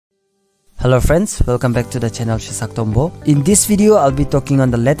Hello friends, welcome back to the channel Tombo. In this video, I'll be talking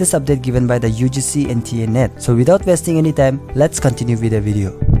on the latest update given by the UGC NTA NET. So without wasting any time, let's continue with the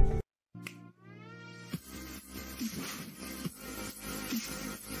video.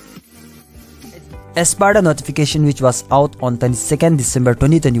 As per the notification which was out on 22nd December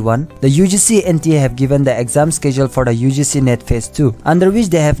 2021, the UGC NTA have given the exam schedule for the UGC NET Phase 2, under which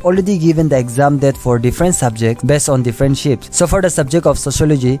they have already given the exam date for different subjects based on different shifts. So for the subject of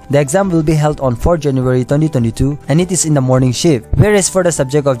Sociology, the exam will be held on 4 January 2022 and it is in the morning shift. Whereas for the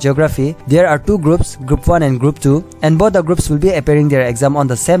subject of Geography, there are two groups, Group 1 and Group 2, and both the groups will be appearing their exam on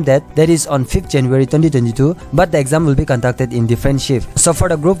the same date, that is on 5th January 2022, but the exam will be conducted in different shifts. So for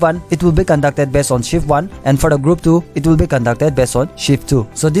the Group 1, it will be conducted based on Shift 1, and for the Group 2, it will be conducted based on Shift 2.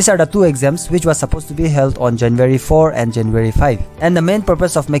 So these are the two exams which was supposed to be held on January 4 and January 5. And the main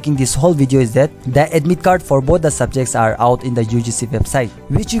purpose of making this whole video is that the admit card for both the subjects are out in the UGC website,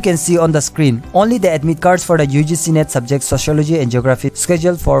 which you can see on the screen. Only the admit cards for the UGC NET subjects Sociology and Geography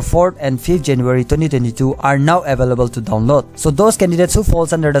scheduled for 4th and 5th January 2022 are now available to download. So those candidates who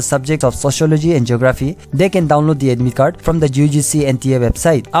falls under the subject of Sociology and Geography, they can download the admit card from the UGC NTA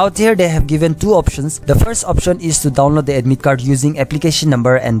website. Out here they have given two options. The first option is to download the admit card using application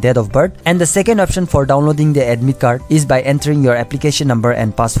number and date of birth, and the second option for downloading the admit card is by entering your application number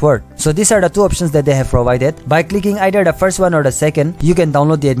and password. So these are the two options that they have provided. By clicking either the first one or the second, you can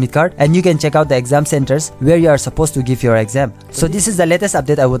download the admit card and you can check out the exam centers where you are supposed to give your exam. So this is the latest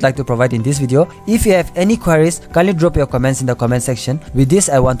update I would like to provide in this video. If you have any queries, kindly drop your comments in the comment section. With this,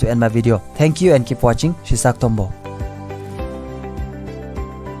 I want to end my video. Thank you and keep watching Tombo.